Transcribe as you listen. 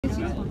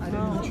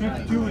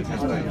Check two it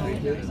as well.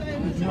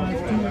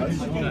 Drive two it as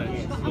well.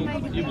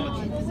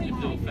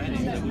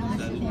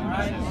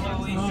 Alright, so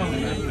we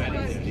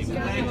see the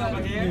lake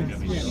over here.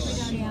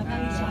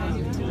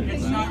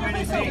 It's not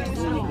very big.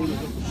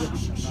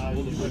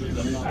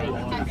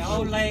 The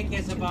whole lake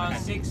is about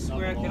 6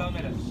 square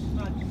kilometers.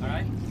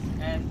 Alright?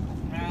 And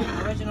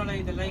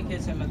originally the lake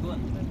is a lagoon.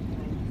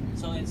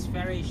 So it's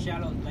very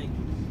shallow lake.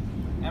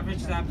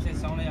 Average depth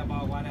is only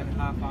about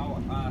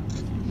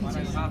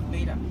 1.5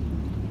 meter.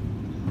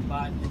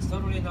 But it's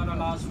totally not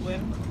allowed to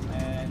swim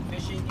and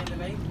fishing in the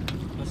lake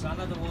because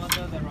under the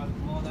water there are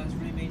more than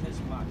 3 meters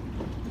mud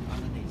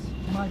underneath.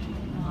 Mud.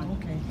 Oh,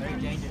 okay. Very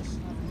dangerous. Yes.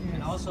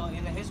 And also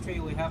in the history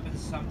we have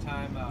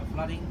sometimes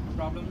flooding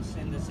problems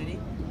in the city.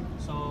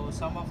 So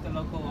some of the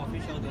local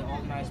officials, they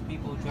organize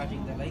people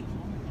dredging the lake,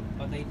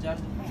 but they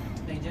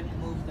didn't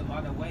move the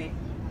mud away.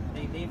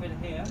 They leave it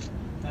here.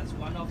 That's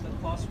one of the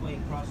causeway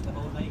across the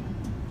whole lake.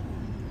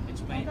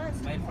 It's made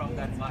from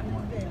that mud.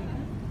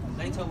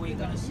 Later we're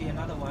going to see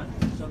another one.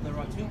 So there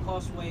are 2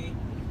 causeways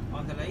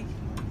on the lake,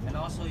 and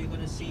also you're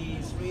going to see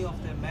 3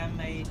 of the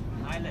man-made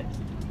islands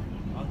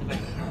on the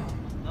lake.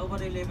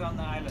 Nobody lives on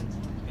the island.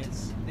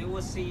 You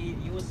will see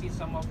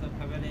some of the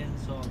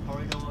pavilions or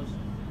corridors.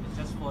 It's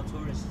just for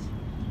tourists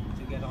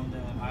to get on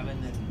the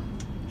island and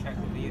check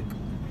the view.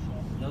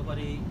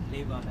 Nobody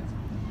lives on it,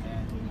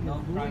 and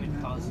no private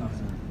cars on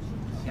it.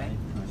 Okay,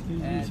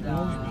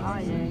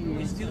 and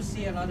we still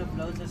see a lot of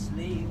lotus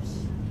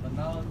leaves, but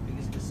now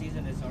because the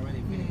season is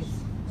already finished.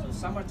 So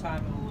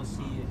summertime we will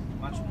see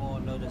much more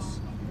lotus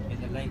in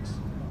the lakes,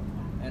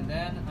 and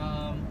then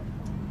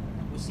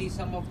we see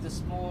some of the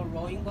small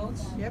rowing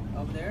boats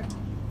over there.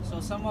 So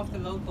some of the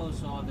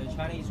locals or the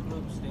Chinese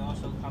groups, they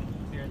also come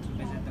here to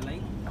visit the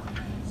lake.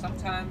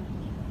 Sometimes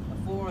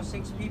 4 or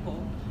 6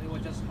 people, they will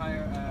just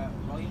hire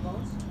rowing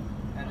boats,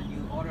 and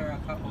you order a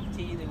cup of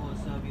tea, they will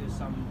serve you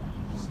some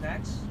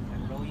snacks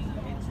and rowing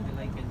into the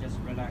lake and just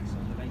relax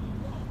on the lake.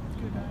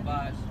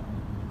 But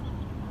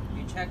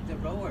you check the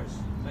rowers,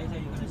 later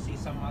you're going to see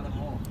some other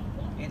more.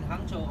 In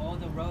Hangzhou, all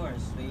the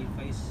rowers, they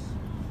face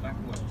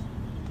backwards.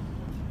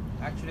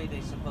 Actually,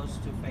 they're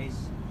supposed to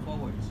face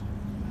forwards.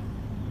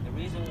 The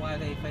reason why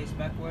they face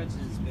backwards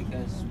is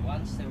because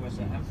once there was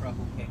an emperor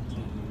who came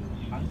to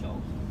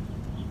Hangzhou,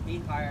 he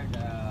hired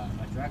a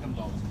dragon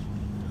boat,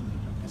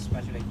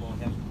 especially for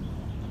him.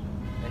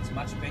 It's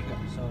much bigger,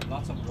 so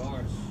lots of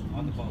rowers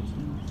on the boat.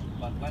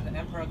 But when the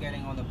emperor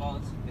getting on the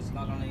boat, it's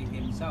not only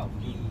himself,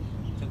 he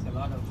took a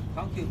lot of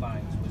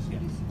concubines with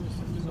him.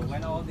 So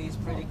when all these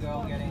pretty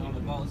girls getting on the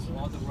boats,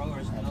 all the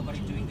rowers, nobody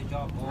doing the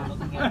job, all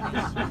looking at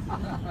this.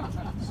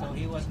 So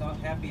he was not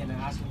happy and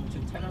asked him to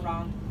turn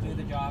around, do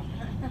the job.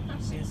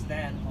 Since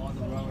then, all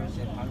the rowers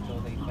in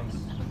Hangzhou, they face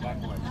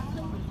backwards.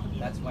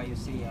 That's why you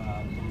see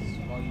these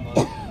rowing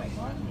boats face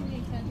right?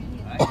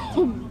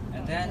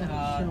 And then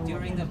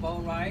during the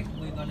boat ride,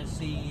 we're going to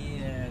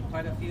see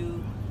quite a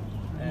few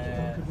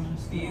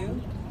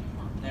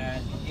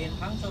in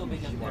Hangzhou,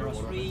 because there are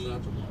 3,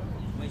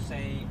 we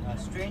say,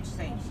 strange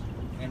things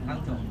in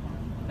Hangzhou.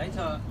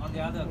 Later on the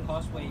other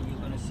causeway, you're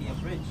going to see a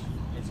bridge.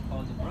 It's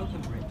called the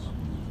Broken Bridge.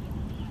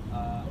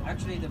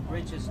 Actually, the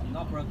bridge is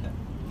not broken.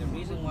 The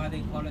reason why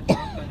they call it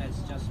broken is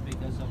just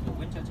because of the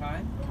winter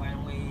time.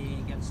 When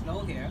we get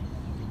snow here,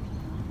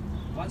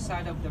 one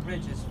side of the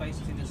bridge is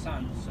faced to the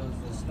sun, so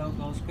the snow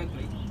goes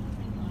quickly.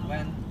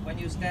 When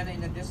you stand in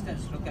the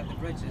distance, look at the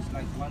bridge, it's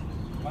like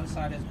one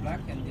side is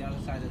black and the other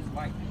side is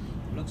white.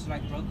 Looks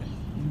like broken.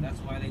 That's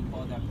why they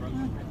call that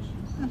broken bridge.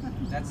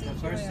 That's the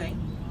first thing.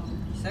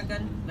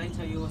 Second,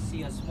 later you will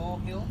see a small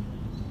hill.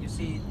 You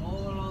see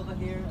all over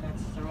here,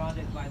 it's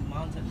surrounded by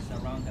mountains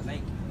around the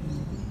lake.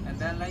 And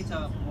then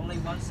later, only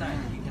one side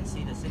you can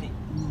see the city.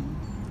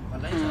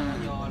 But later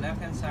on your left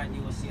hand side,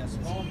 you will see a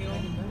small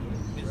hill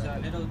with a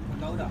little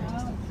pagoda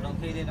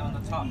located on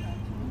the top.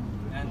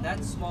 And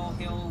that small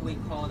hill, we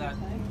call that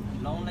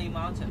Lonely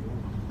Mountain.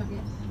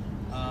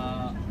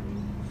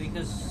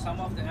 Because some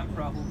of the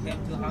emperor who came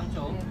to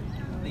Hangzhou,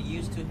 they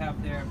used to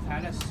have their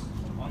palace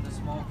on the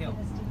small hill.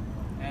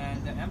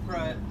 And the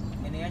emperor,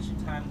 in the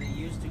ancient time, they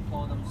used to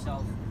call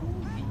themselves Gu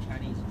in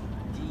Chinese,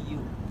 G-U,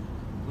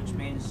 which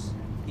means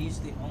he's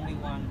the only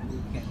one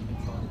who can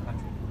control the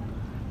country.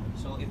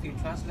 So if you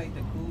translate the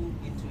Gu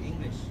into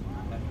English,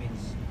 that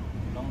means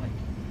lonely.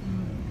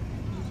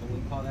 So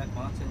we call that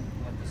mountain,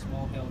 at the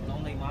small hill,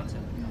 Lonely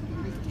Mountain.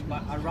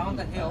 But around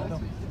the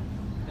hill,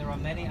 there are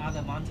many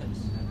other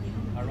mountains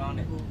around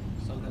it.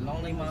 So the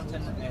Lonely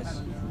Mountain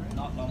is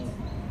not lonely,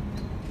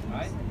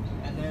 right?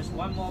 And there's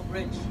one more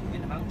bridge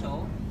in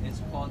Hangzhou.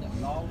 It's called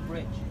Long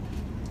Bridge,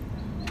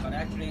 but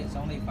actually it's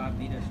only 5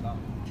 meters long.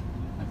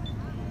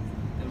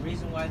 The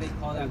reason why they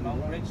call that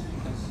Long Bridge is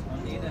because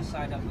on the other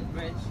side of the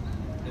bridge,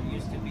 there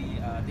used to be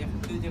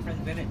 2 different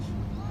villages.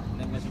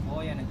 There was a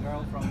boy and a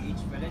girl from each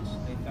village.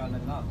 They fell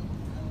in love.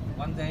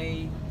 One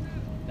day,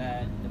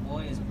 the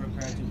boy is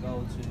prepared to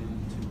go to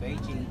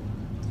Beijing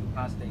to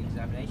pass the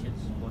examinations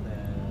for the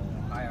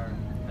higher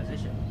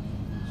position.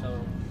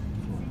 So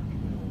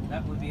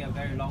that would be a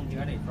very long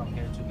journey from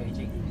here to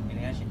Beijing in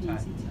ancient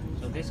time.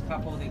 So this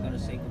couple, they're going to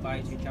say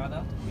goodbye to each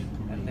other,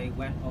 and they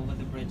went over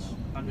the bridge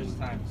hundreds of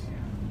times.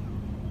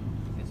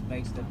 It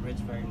makes the bridge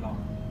very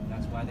long.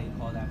 That's why they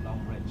call that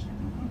long bridge,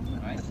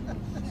 right?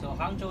 So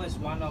Hangzhou is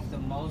one of the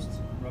most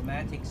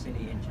romantic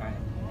city in China.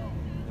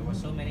 There were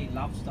so many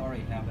love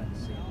story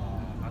happens in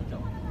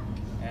Hangzhou,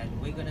 and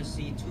we're going to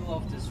see two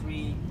of the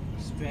three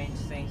strange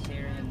things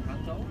here in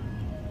Hangzhou.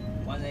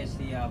 One is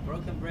the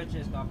broken bridge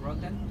is not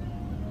broken.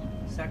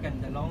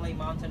 Second, the lonely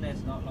mountain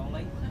is not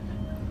lonely,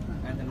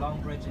 and the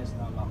long bridge is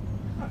not long.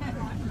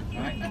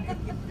 Right?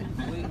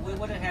 We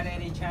wouldn't have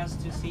any chance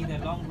to see the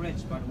long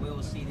bridge, but we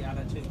will see the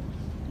other two.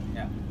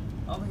 Yeah.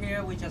 Over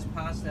here, we just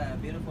passed a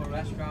beautiful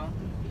restaurant.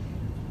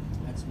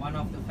 It's one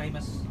of the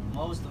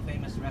most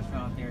famous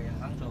restaurant here in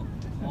Hangzhou,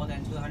 more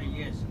than 200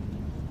 years,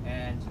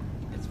 and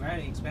it's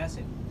very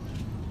expensive.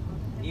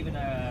 Even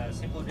a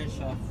simple dish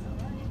of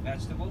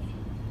vegetable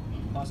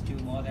costs you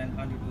more than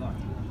 100 yuan.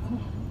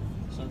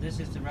 So this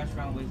is the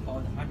restaurant we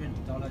call the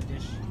 $100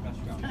 dish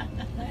restaurant.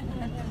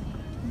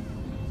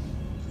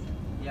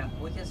 Yeah,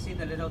 we can see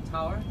the little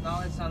tower.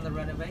 Now it's under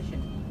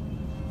renovation.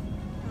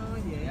 Oh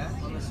yes. Yeah,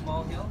 on the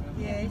small hill.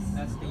 Yes.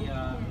 That's the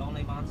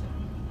Lonely Mountain.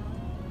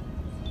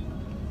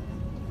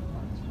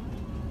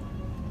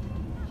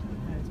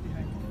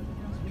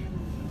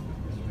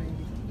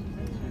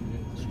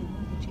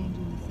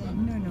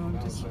 No, I'm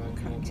just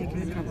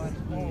taking a couple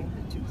of the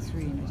 2,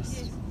 3 and I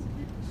just...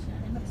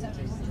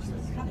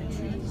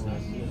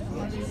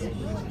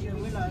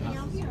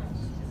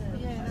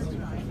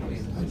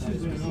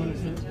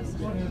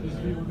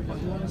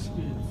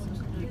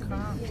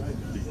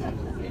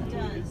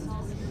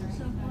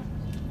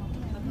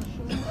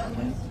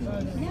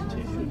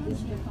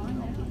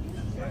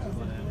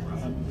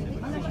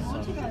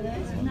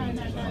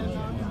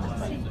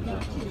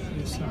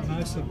 It's so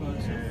nice about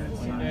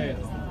it.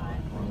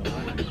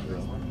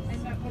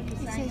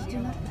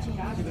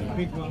 The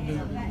big one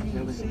there.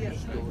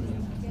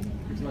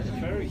 It's like a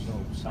ferry.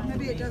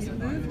 Maybe it doesn't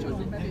move,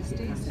 John. Maybe it's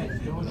decent.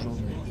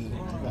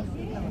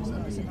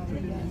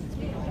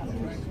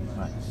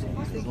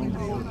 I'm thinking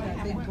of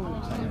that big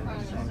boat. I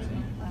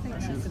think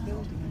that's a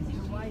building.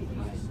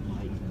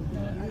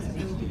 That's a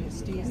building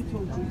that's decent.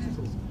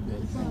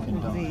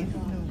 Not there. No.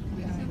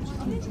 Behind the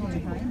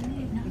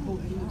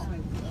boat looks like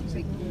a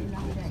big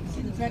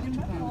the dragon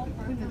boat.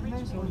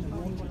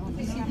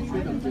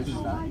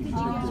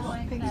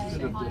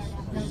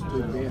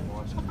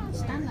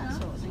 Stand that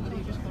sort of thing.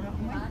 You just got up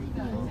and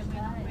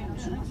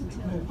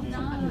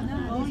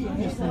Oh,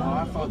 yes.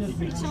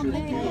 It's on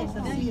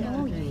there.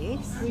 Oh,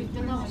 yes.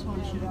 The last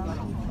one should have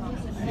gone.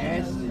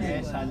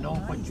 Yes, I know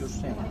what you're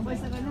saying.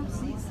 Was there enough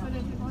seats for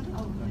everybody? I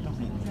don't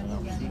think there's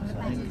enough seats.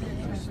 I think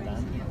it's just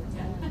standing.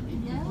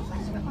 Yeah.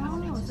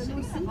 Oh, so there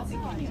were seats.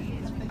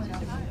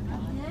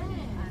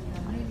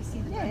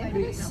 Yeah,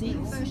 there's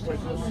seats. There's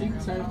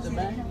seats out the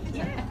back.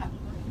 Yeah.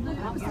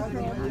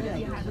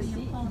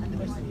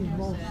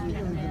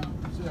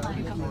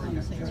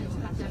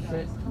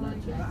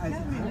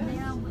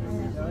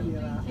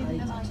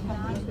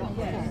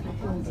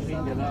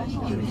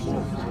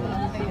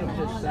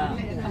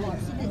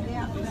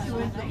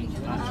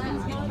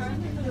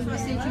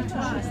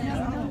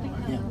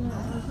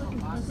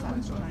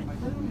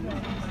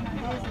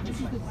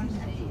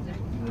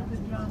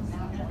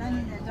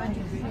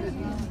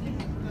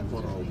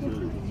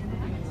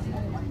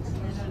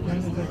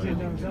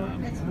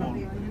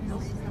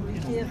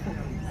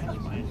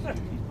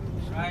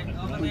 Right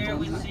over there,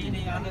 we see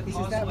the other That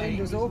causeway.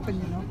 window's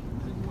open, you know.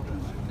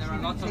 There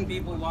are lots of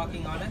people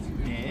walking on it.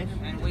 Yes.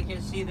 And we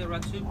can see there are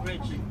two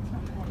bridges.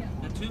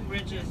 The two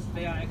bridges,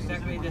 they are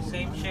exactly the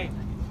same shape.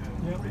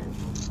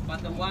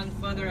 But the one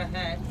further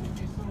ahead,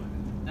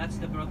 that's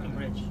the broken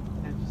bridge.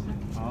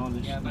 Oh,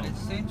 this Yeah, but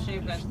it's the same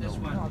shape as this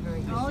one.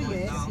 This Oh, one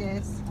yes, down.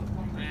 yes.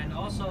 And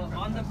also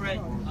on the bridge,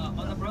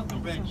 on the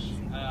broken bridge,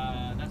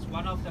 that's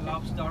one of the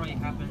love story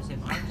happens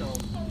in Hangzhou.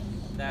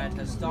 That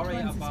a story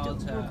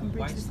about a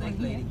white snake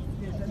lady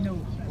No.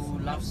 who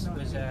loves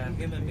with a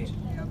human being.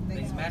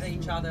 They met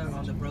each other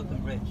on the broken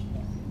bridge,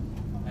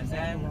 and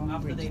then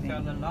after they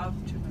fell in love,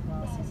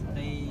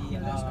 they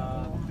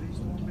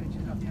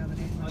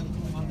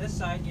on this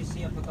side you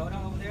see a pagoda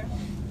over there.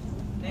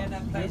 Near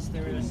that place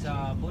there is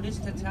a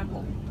Buddhist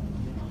temple.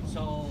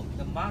 So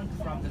the monk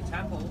from the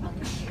temple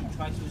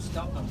tried to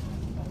stop them,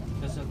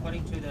 because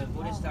according to the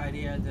Buddhist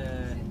idea,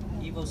 the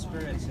evil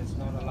spirits is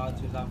not allowed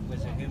to love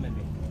with a human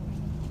being.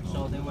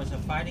 So there was a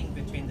fighting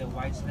between the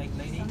white snake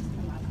lady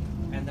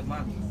and the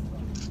monk.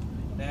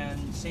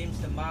 Then seems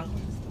the monk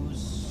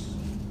who's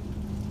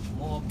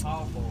more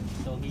powerful,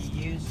 so he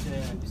used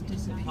the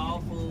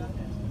powerful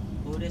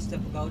Buddhist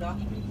pagoda,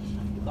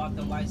 got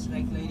the white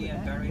snake lady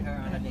and buried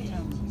her underneath.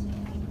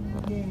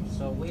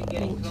 So we're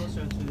getting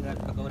closer to that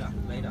pagoda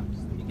later.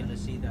 You're going to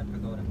see that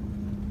pagoda.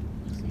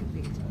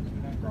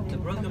 The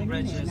broken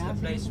bridge is the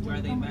place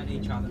where they met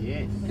each other.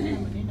 Yes.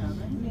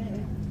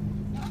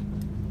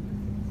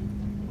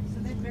 So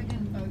that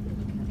dragon boat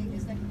looking thing,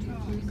 is that 2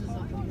 cruises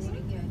of the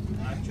morning? Yeah.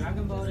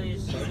 Dragon boat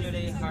is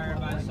usually hired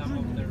by some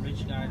of the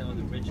rich guy or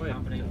the rich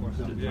company for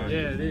some party. Yeah,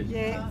 it is.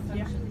 Yeah,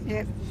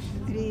 yeah,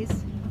 it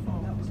is.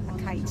 A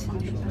kite.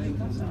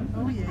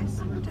 Oh yes,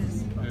 it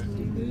is.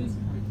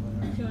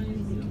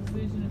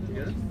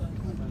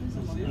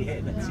 Yeah,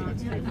 that's it.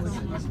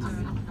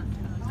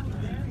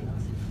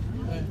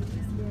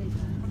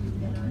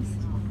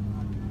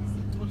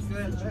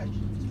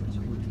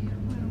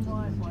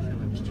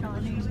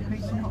 Chinese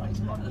pizza hut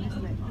spot,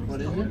 isn't it?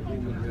 What is it? Blue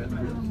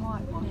and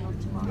white one on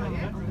tomorrow.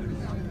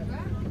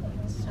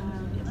 So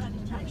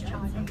that's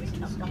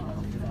Chinese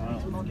style.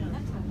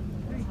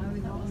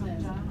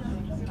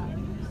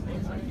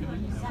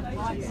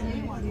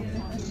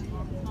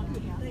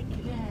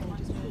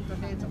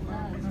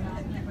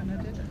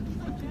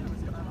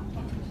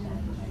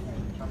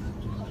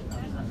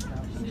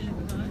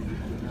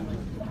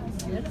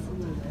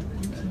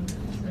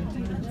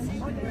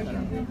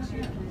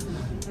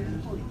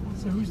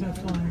 So who's that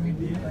flying in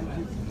the air?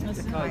 That's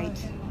a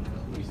kite.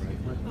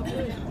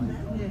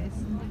 Yes.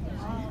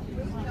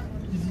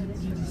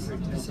 Did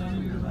you say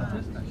anything about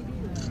it?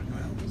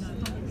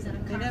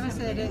 They never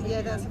said it.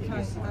 Yeah, that's a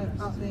kite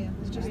up there.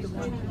 It's just the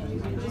one.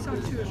 We saw 2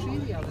 or 3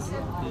 the other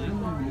day.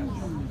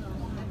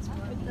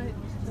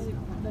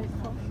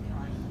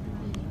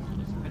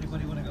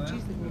 Anybody want to go out?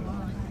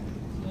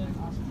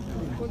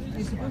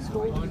 You're supposed to go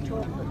over the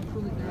top and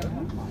pull it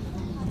down.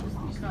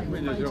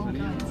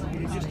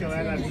 You just go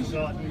out and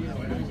resort.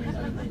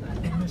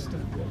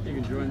 You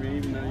can join me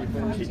even though you're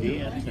from Today,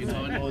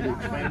 tonight, all the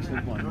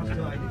expensive ones.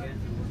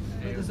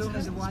 There's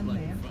only the one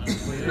there.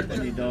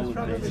 $20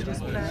 Probably place.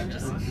 just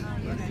practicing.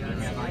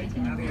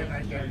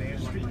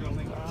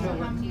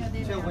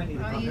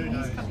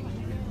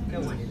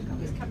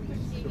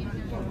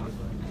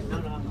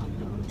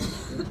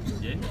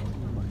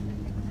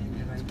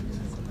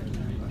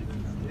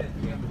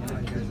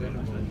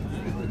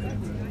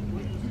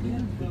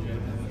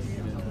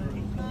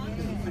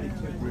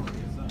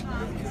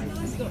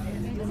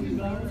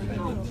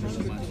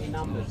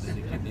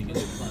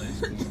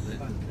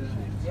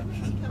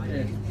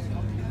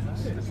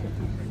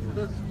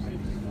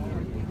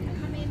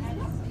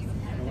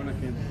 when I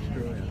came to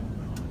Australia.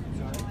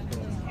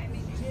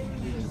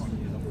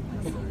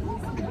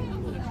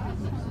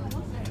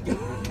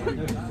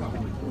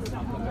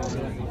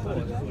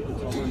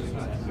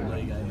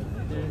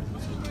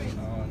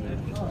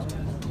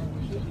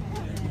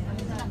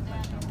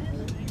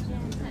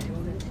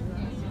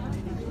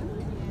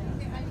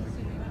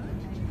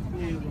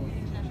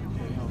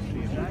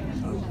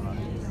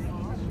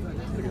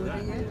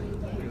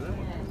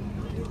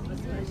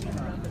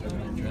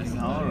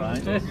 All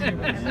right.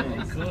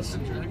 Of course,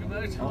 dragon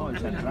boat. Oh,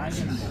 it's a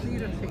dragon. It's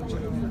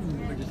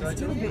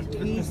a bit That's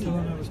the easy.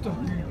 one I was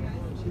talking about.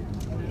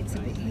 It's a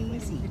bit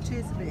easy. It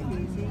is a bit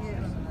easy,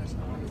 yeah.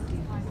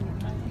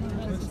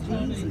 It's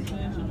easy.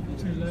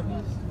 2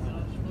 levels.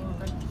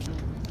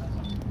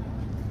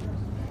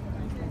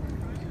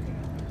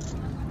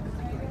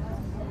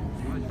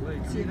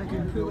 See if I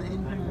can pull it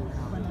in when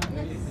I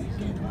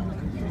get on the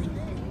computer.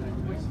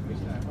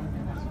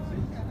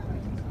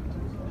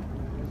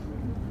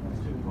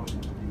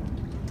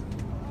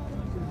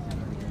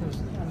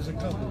 There's a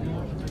couple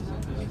more.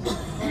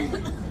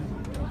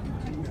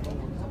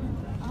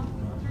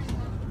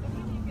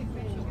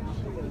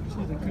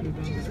 See, they could have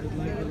done this with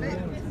They're Lake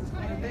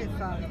a bit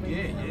far away.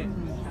 Yeah.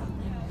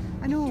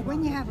 I know,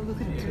 when you have a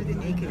look at it through the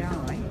naked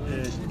eye,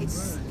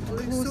 it's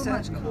closer, so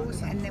much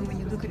closer. and then when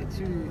you look at it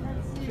through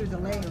the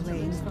lens,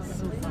 it's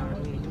so far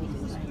away.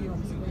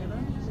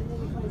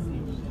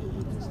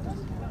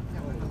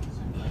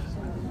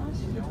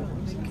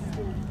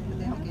 But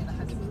then again, I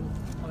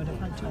would have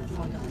had to have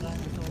gone around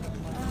with all that.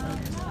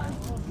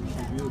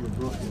 If you would have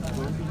brought your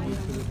phone, you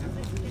could have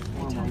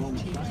formed a long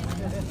time.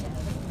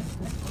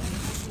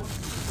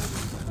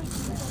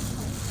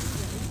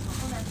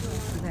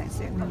 So that's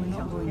it. I mean, we're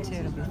not going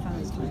terribly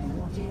fast.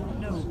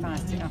 No,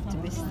 fast enough to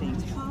miss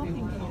things.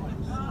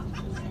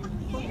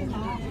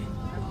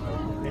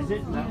 Is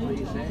it that what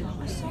you said?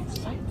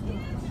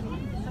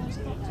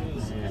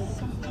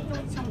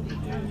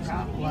 Yeah.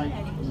 Cat like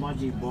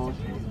muddy bottom,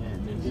 yeah,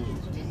 they do.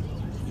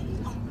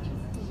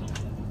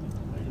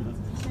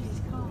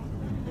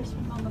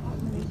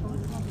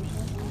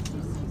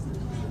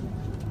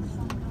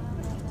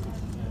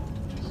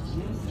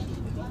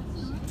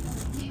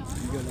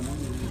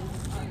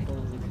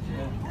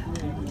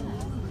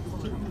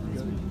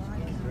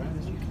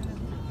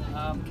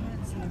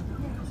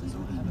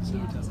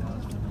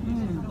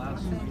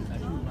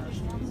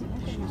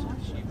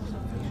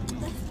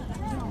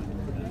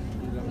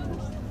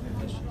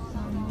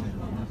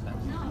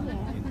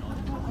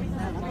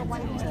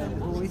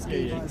 Boys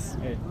gave us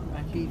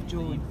beef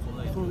joy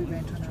before we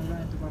went on our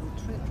round the world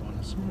trip.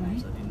 That's all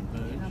we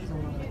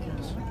could.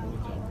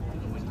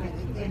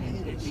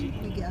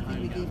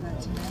 We gave that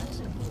to Nat.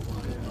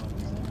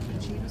 And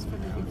she was for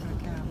looking for a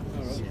cow.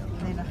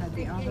 And then I had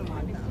the other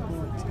one that I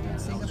bought in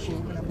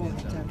Singapore, and I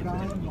bought a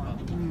brown one.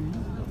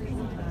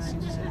 And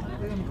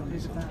we only got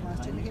rid of that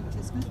last year. We gave it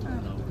to Smith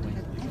Brown. We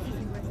had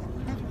everything with it.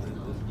 Everything.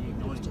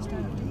 It was just out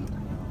of date.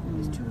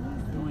 It's too low.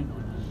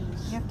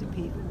 You have to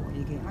pay for what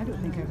you get. I don't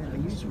think I've ever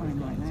used mine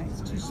like that. It's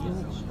too slow.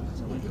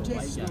 It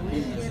is slow.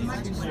 Yeah,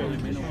 much slower.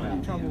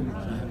 Trouble.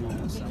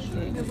 It's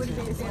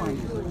fine.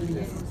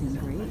 It's been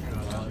great.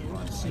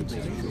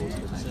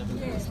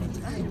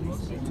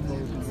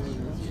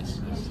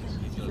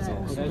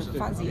 It's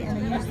fuzzy, and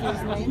I use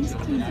those lens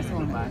cleaners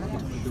on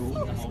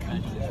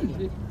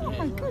it.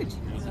 Oh, good.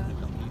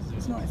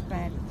 It's not as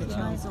bad. The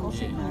child's all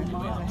shit now.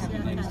 I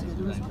haven't used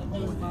it.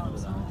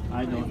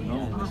 I don't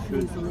know. It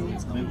should.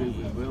 Maybe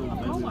we will.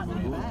 Maybe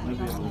we won't.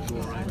 Maybe it will go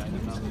right in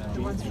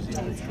another Once it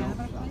takes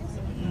cover.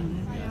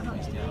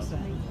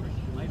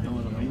 You know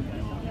what I mean?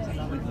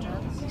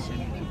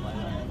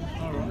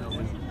 All right.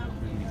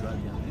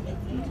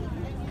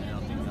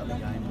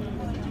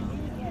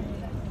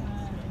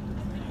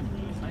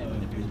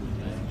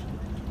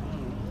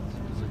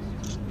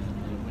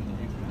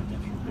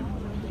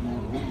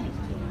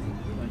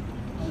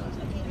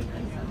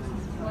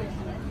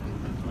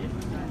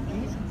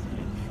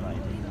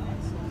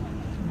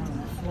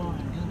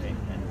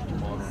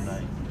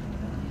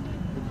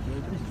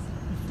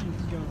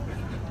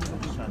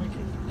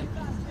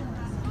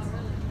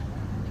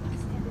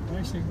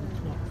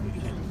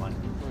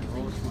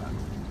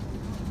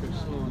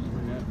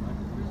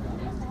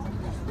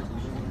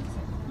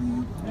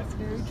 That's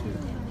very true.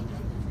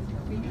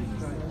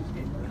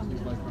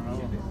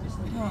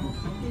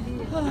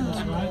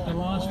 That's right, the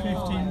last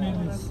 15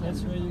 minutes,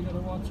 that's where you got to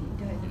watch it.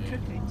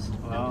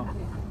 Well,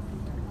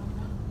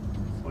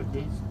 what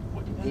days?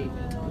 What day?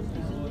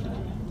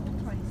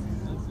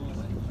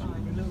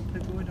 Little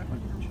pagoda.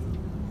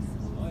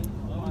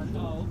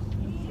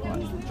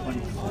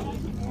 24.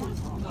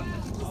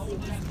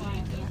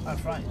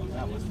 That's right,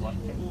 that was one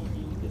thing.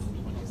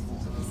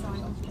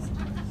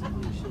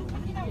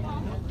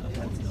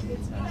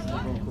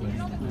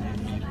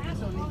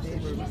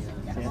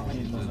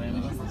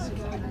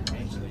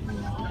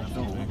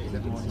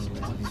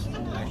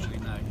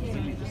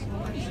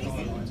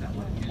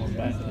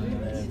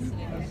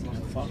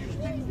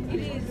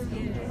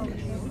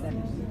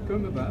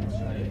 Come about.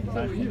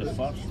 Back to the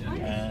first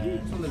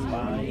and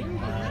fly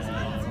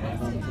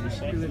home to the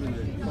second.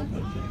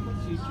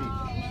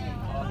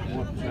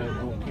 Worked out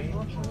okay.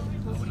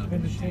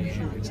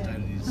 Penitentiary. It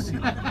started his he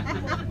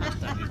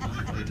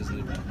doesn't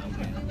live in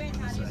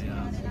Hangzhou. So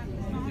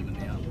living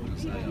now,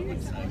 I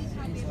would say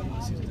my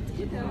sister.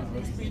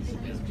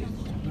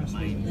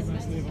 Main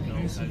Gold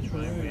Coast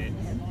Road where it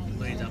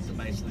leads up to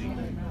basically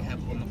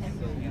Capital on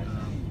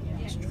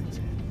the streets.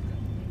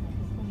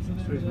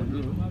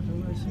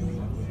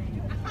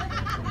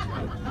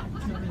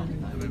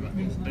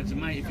 But it's a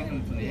main, if you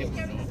come from the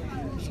airport,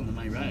 it's on the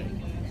main road.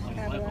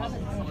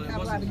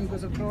 Capital Avenue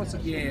goes across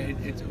it. Yeah,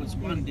 it's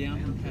one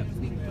down from Capital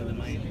where the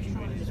main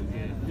street is.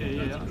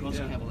 Yeah, across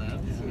Capital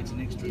Ave, it's the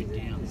next street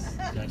down.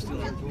 So it's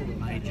still a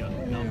major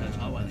Gold Coast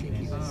Highway. I think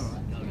it is. Gold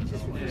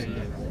Coast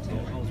Highway. So I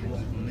was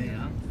walking from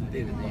there,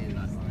 there to there,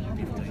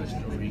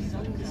 15-story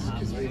apartment. I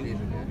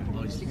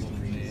used to walk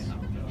from there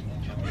up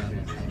Capital Ave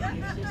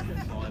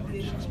 5 or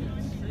 6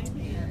 minutes.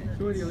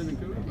 So where do you live in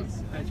Cooper?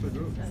 Hansford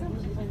Road.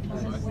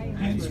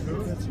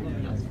 Hansford, that's right.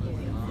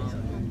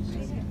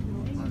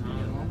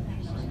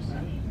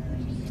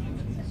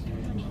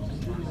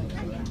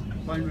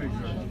 Pine Ridge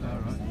Road. All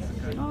right.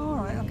 Okay. Oh, all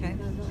right, okay.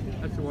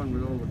 That's the one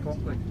with all the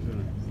complexes in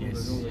it.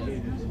 Yes. All the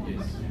gauges.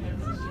 Yes.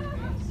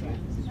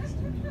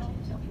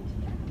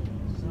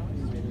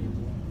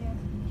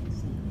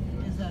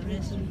 Is that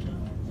restaurant?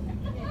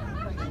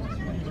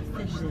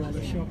 Do all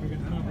the shopping in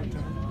Harbour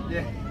Town.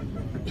 Yeah.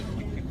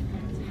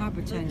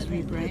 Harbour Town's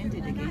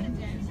rebranded again.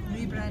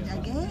 Rebranded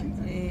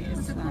again?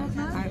 It's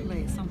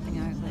outlet, something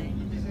outlet.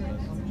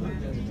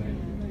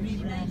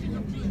 Rebranded.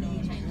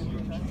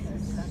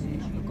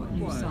 We've got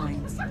new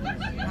signs.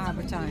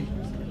 Harbour Town.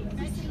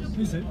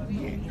 Is it?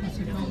 What's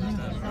it called now?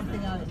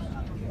 Something out.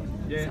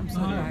 Yeah. Some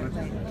sort of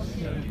outlet.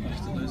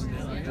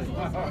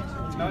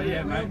 Not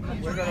yet, mate.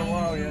 We've got a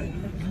while yet.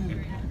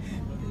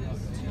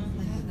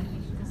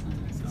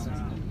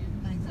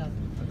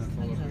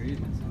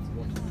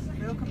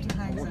 Welcome to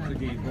Watch the Hangzhou.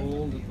 game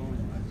all the time.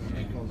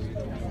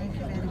 Thank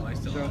you very much.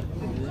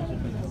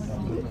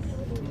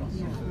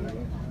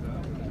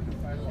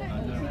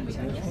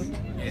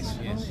 Yes,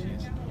 yes,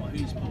 yes. Well,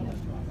 who's Paul?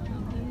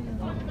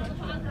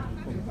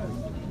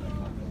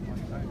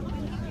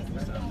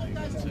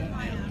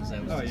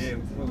 Oh yeah,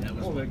 well, that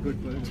was all that good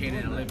food. 10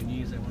 and 11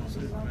 years they want to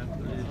serve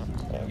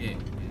crap. Yeah.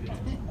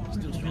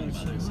 Still strong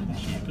though, so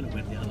she could have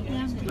went the other way.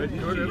 It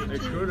could have,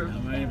 it could have.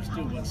 I mean,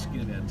 still got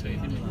skin about two.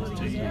 Him the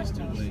last 2 years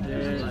still winning.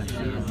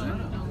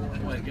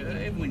 Always go,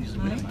 everyone is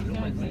winning. I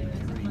always win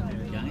 3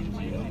 games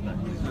usually, but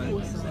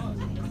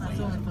That's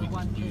only for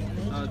one kid.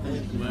 I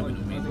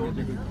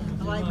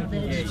like the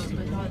veggies,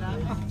 but not that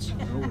much.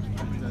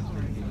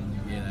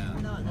 yeah,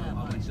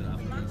 I went to the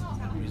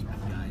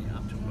amusement game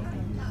up to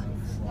probably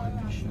 5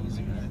 years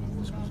ago.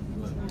 This wasn't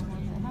work.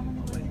 I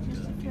went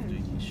 15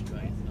 years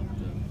straight up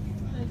to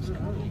yeah,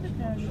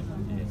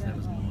 that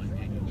was my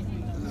annual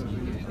thing.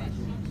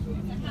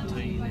 I'll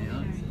tell you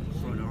now,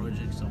 for an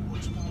origin, so I'm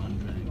watching one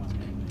dragons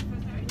game.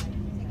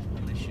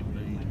 Unless you've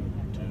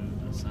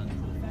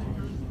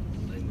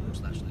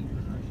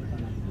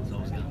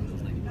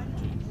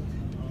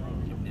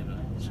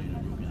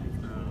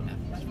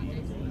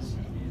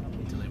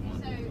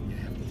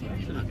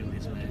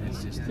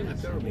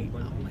absolutely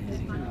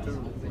amazing.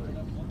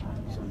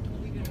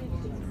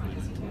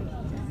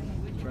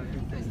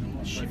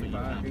 Shit, when you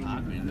can't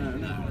park, man. No,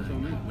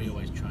 we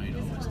always train,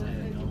 always stay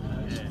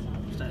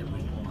at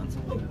with once a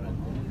week, but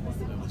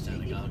we always stay at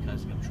the Gold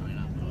Coast and train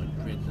up, but I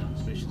dread them,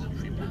 especially the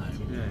trip home,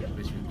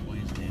 especially with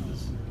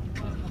Queenslanders.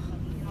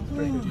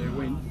 Especially their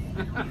win.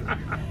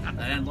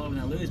 They don't like when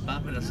they lose,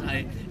 but I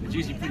say it's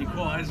usually pretty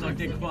quiet. It's like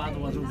dead quiet,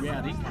 otherwise we're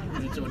rowdy,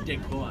 and it's all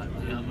dead quiet.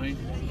 You know what I mean?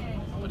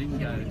 I didn't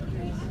go.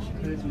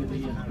 I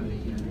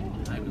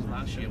think it was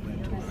last year I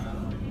went to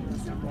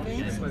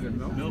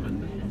Melbourne.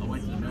 I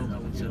went to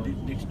Melbourne, and so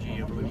next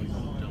year I've already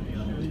booked to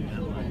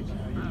Adelaide.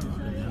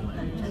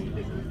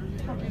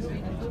 I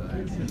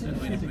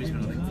went to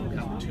Brisbane, I think, for a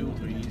couple, 2 or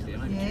 3 years there.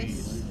 Maybe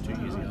 2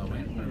 years ago I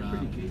went. But,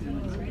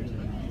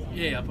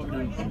 yeah, I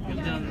probably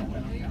done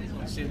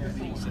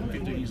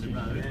 15 years in a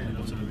row. And I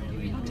was sort of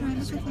really I don't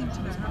think to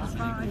that.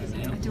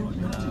 I don't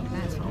know.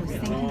 That's what I was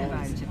thinking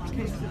about it,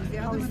 because I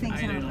was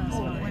thinking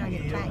when I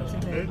get back to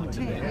the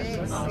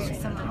hotel,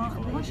 something like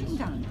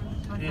Washington.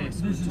 This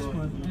is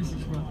what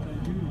they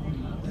do.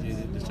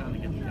 they're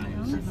starting to get the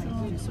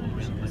guns all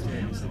around the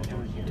place.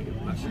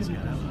 Buses go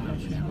out.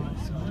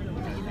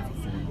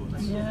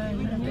 Yeah,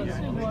 you can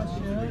see what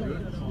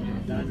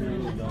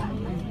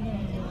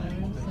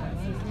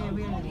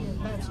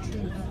That's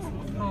true. That's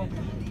the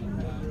problem.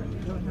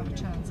 We don't have a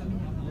chance. I mean,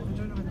 I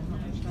don't know whether we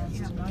have a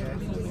chance tonight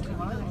before we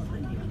come out.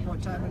 What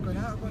time we're going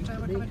out, what time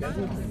we're coming back.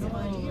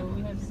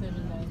 we have 7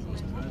 days.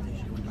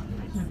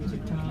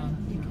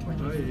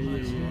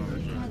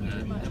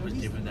 That was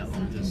different. That was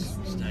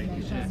just stayed.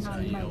 So I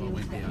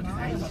went there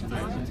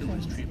until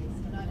this trip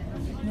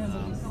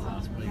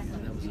last week.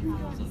 That was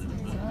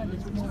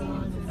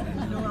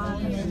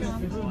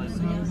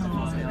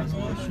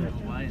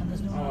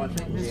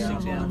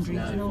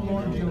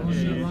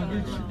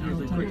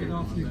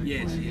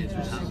Yes.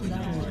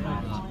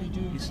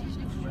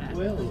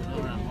 Well,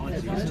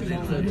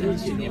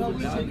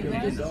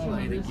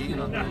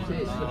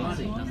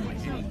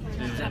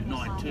 at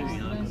night too, you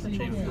know, because the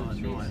chief fly at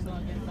night.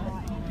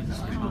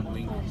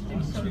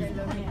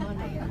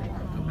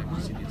 Got back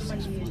to Sydney at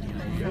 6:40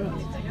 a.m.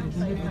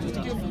 Just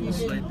after fall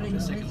asleep, the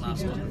second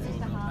last night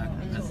before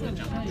I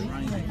got back,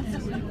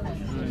 had to jump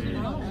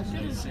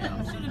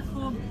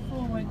on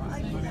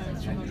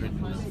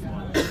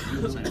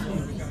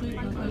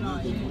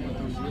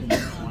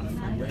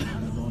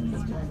the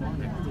train.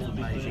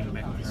 Beijing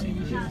back to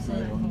Sydney. So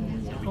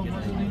we get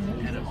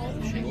had a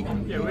check.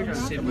 Yeah, we're going to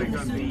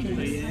 7:50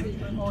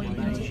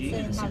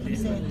 p.m. to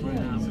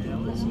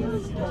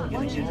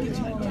Beijing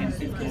and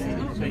sit there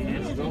for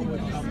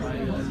 3.5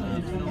 hours.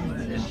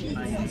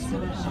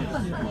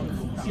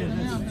 Get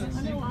to 10:15 p.m.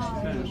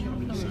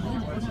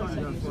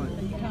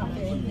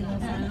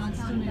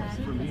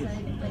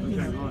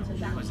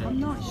 I'm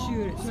not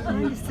sure. It's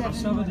only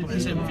 7:50.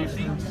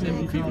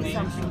 7:50.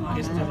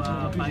 Gets to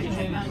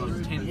Beijing at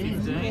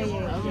 10:15,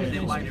 and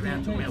then wait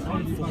around till about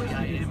 1:40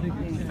 a.m.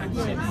 back to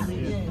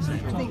Sydney.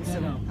 I think so.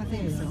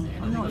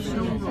 I'm not sure.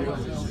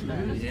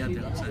 Yeah, I think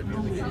I'd say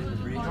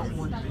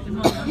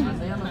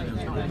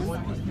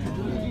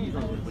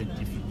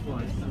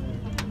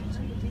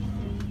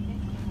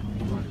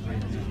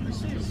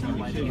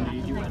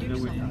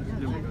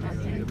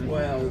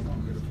Well,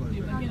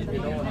 you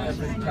know,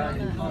 every time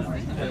you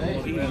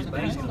know,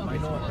 there's a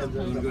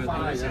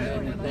fire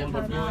and then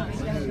we're going to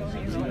do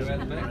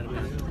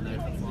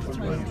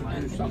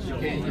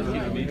something.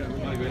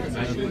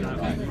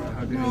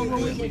 No, well,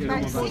 we get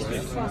about 6.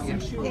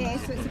 Yeah,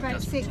 so it's about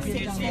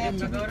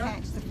 6:30 we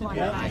catch the flight.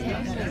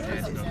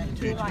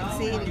 Daylight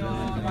saving.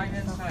 Right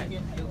hand side,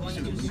 you're going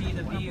to see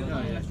the view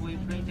that we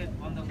printed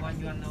on the $1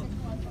 note.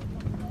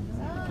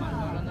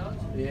 $1 note.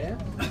 Yeah.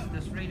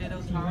 The 3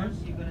 little towers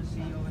you're going to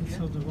see over here.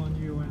 So the one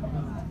you went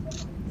now.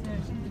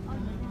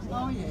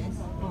 Oh, yes.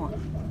 Oh.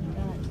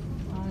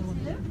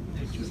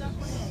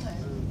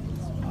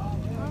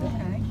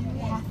 Okay.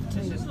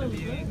 This is the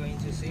view you're going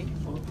to see.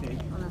 Oh,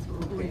 that's what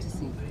we're going to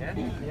see. Yeah?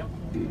 Yep.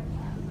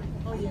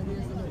 Oh, yeah,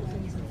 there's the little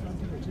things in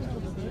front of it, just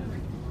over there.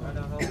 Right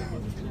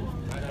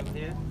over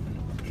here.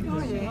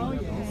 Oh, yeah.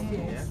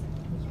 Yeah.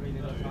 3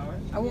 little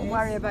towers. I won't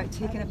worry about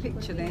taking a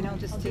picture then. I'll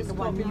just take the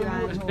one you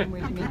had home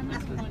with me.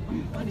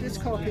 I'll just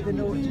copy the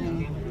note now.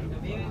 The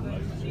view you're going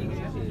to see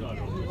here.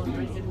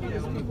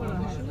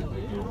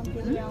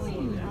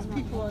 There's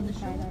people on the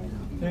show.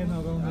 They're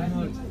not on the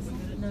note.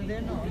 No,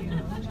 they're not.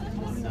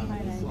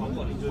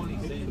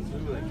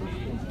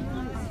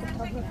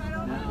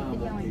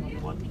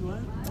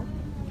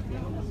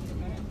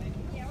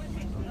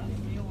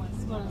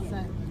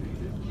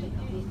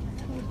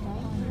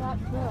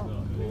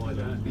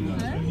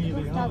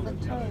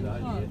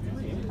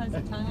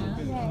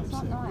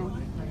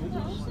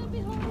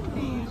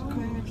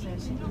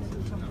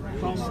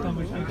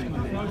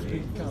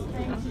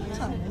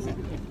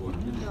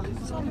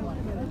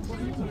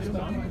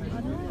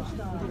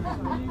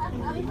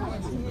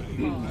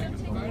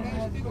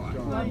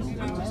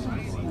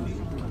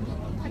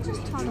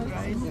 just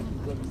tolerate it.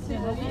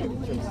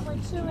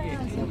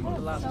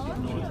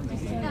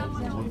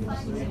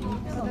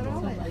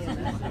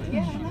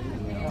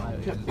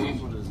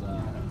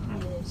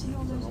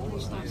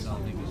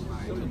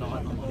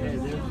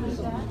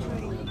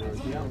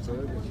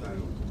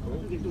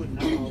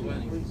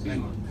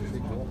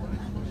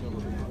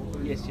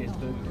 Yes, yes,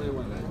 the clear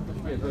one.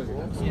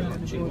 Yeah,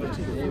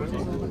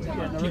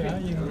 Yeah,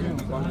 you can do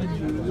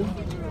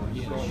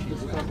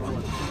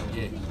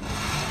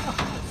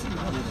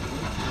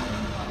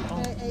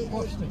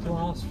watch the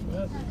glass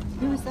first.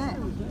 Who was that?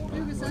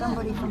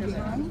 Somebody from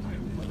behind?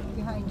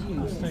 Behind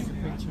you? Let's take a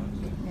picture.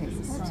 Yes,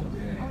 it's the same.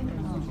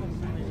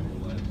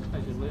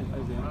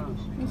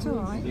 It's all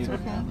right. It's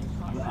okay.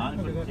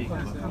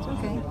 It's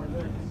okay.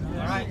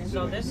 Alright,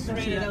 so this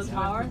 3 little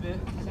tower,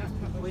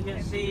 we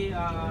can see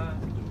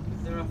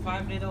there are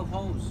 5 little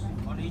holes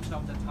on each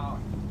of the tower.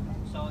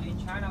 So in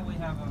China we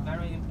have a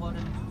very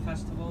important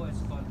festival,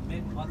 it's called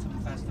Mid-Autumn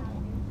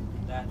Festival,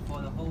 that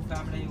for the whole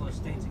family will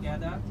stay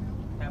together,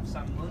 have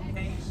some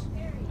mooncakes,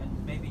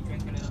 and maybe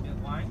drink a little bit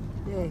of wine.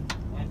 Yeah.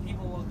 And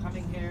people will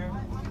coming here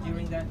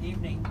during that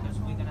evening, because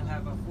we're going to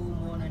have a full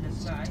moon in the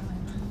sky.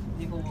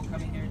 People will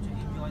come in here to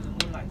enjoy the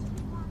moonlight.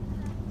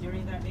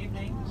 During that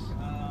evening,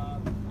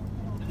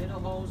 the little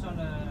holes on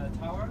the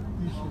tower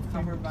will be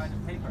covered by the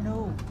paper.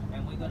 No.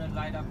 And we're going to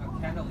light up a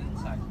candle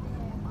inside.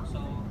 So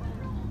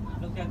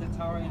look at the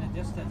tower in the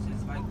distance,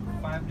 it's like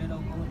 5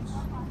 little moons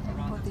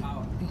around the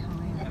tower.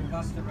 And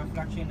plus the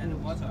reflection in the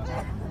water.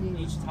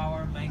 Each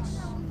tower makes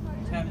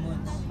 10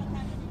 moons.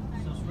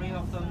 So 3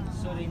 of them,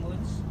 30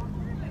 moons.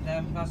 And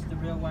then plus the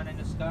real one in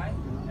the sky.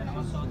 And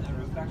also the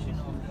reflection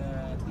of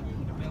the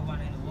real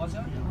one in the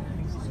water.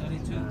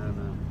 32.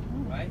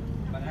 Right?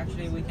 But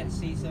actually we can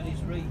see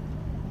 33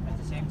 at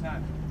the same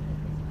time.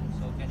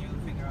 So can you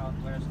figure out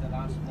where's the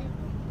last moon?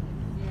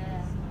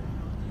 Yeah.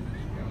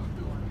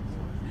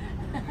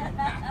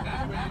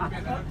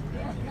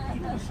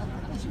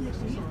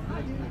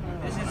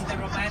 This is the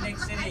romantic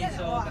city,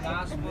 so the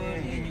last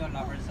moon in your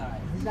lover's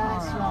eye.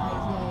 That's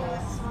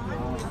right,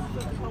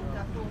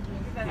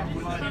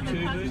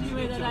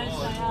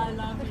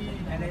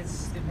 And it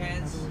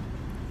depends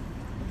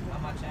how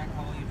much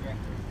alcohol you drink.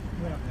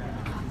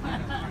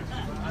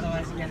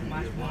 Otherwise you get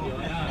much more.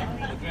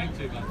 I drank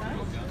too much.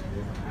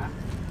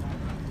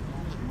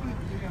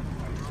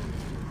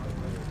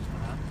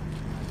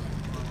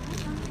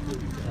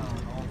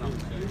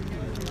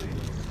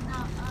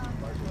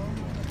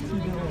 You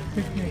do a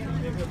picnic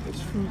and they've got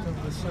this fruit on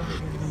the side of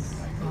these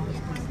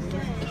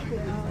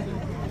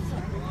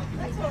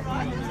That's all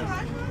right, that's all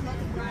right.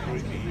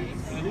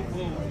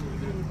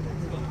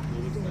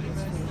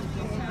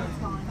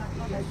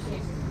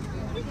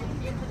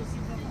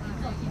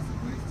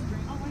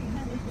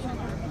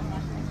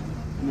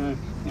 No.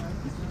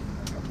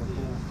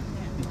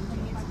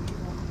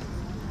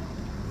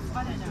 I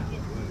don't know.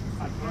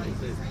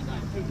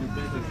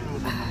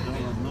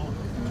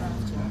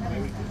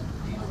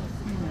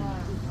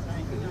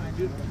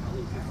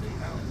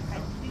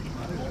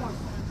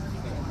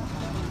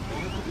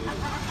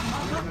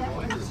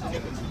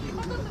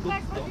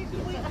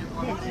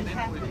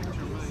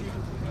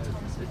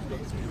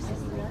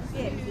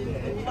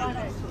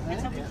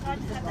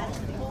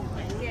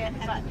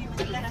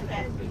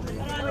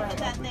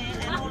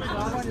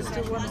 I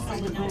still want to see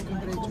the broken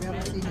bridge. We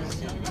haven't seen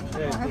it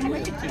yet. Haven't we?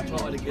 Too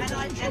tired to get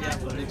up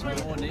the next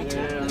morning,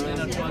 and then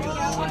I try to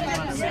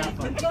run around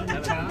for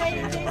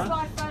There's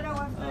my photo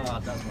of Oh,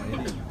 that's my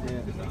idiot.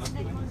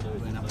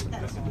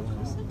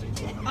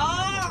 Oh!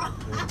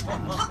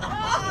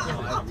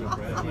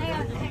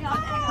 Hang on,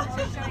 I'll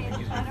show you the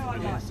photo I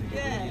got.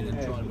 Yeah.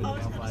 And try to win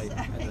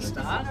at the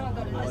start.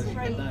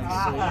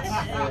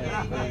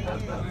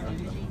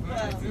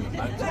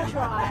 That's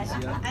right.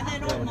 And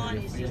then all mine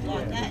is just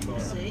like that, you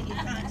see. You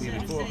can't see.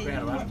 Before a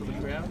crowd or after the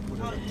crowd.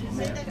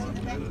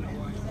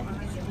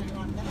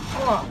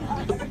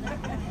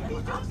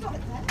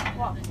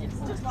 What?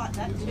 Just like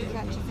that too.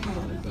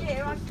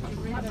 Yeah,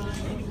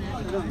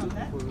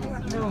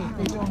 No,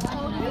 they don't.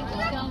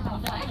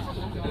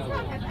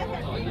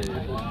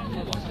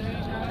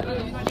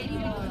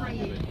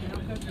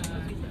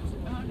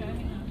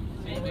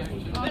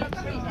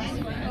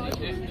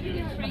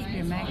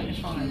 You're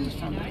magnifying or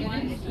something.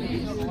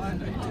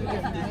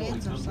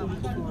 Heads or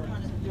something.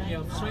 Yeah,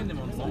 I've seen them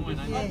online.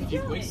 A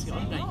few weeks ago, I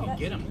don't know you can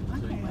get them.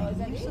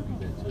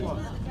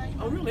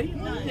 Oh, really? I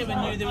never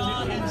knew there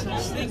was any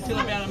such thing till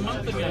about a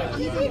month ago.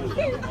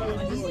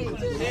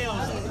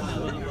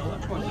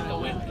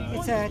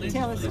 It's a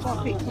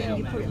telescopic thing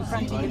you put in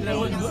front of your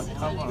lens.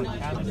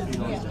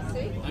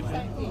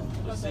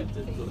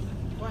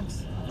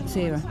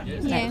 Sarah,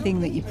 that thing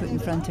that you put in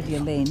front of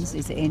your lens,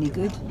 is it any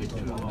good?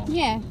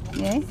 Yeah.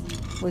 Yeah?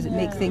 Or does it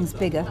make things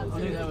bigger?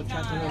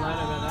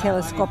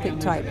 Telescopic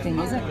type thing,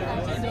 is it?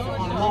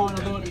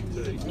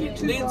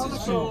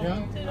 Lenses for... You're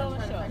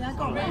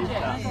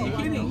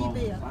kidding?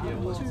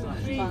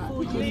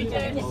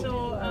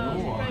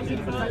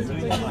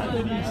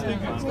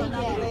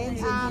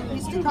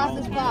 Mr.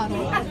 Cross's boss.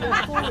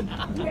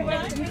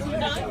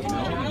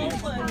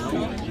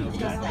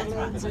 That's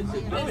right. There's 2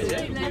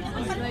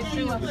 lenses, they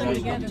fill up all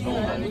together, so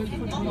they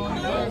put them on.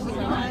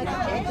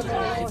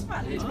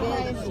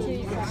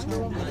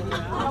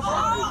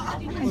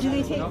 And do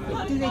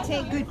they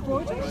take good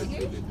photos?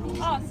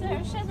 Oh,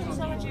 Sarah, show them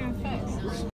some of your effects.